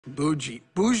Bougie.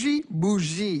 Bougie?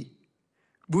 Bougie.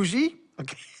 Bougie?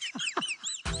 Okay.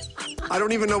 I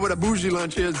don't even know what a bougie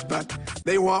lunch is, but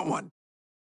they want one.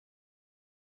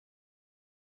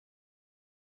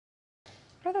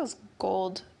 What are those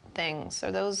gold things?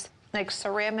 Are those like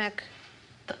ceramic?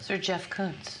 Those are Jeff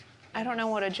Koons. I don't know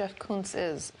what a Jeff Koons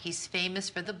is. He's famous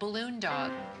for the balloon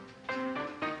dog.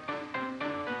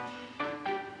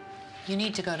 You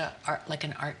need to go to art, like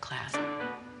an art class.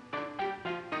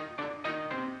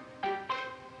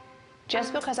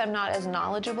 Just because I'm not as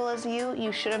knowledgeable as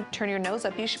you shouldn't turn your nose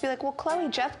up. You should be like, well, Chloe,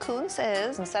 Jeff Koons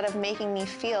is, instead of making me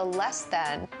feel less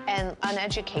than and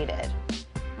uneducated.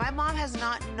 My mom has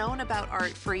not known about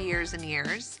art for years and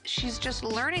years. She's just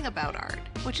learning about art,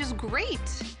 which is great.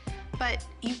 But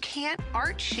you can't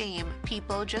art shame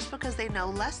people just because they know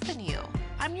less than you.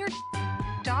 I'm your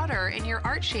daughter and you're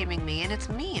art shaming me and it's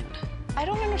mean. I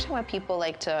don't understand why people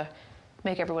like to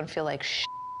make everyone feel like shit.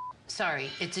 Sorry,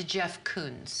 it's a Jeff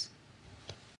Koons.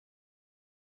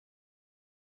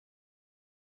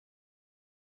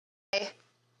 I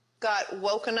got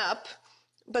woken up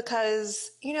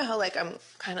because you know how like I'm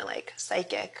kind of like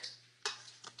psychic-ish.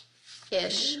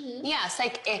 Yeah,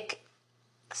 psychic-ish.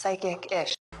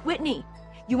 Whitney,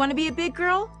 you want to be a big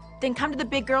girl? Then come to the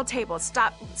big girl table.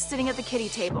 Stop sitting at the kiddie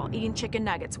table eating chicken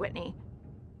nuggets, Whitney.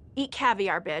 Eat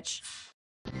caviar, bitch.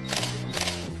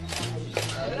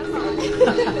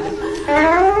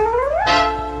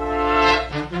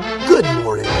 Good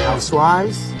morning,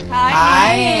 housewives.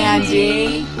 Hi,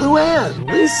 Andy. Luann,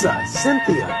 Lisa,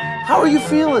 Cynthia, how are you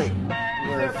feeling?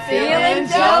 We're feeling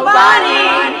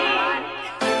Giovanni.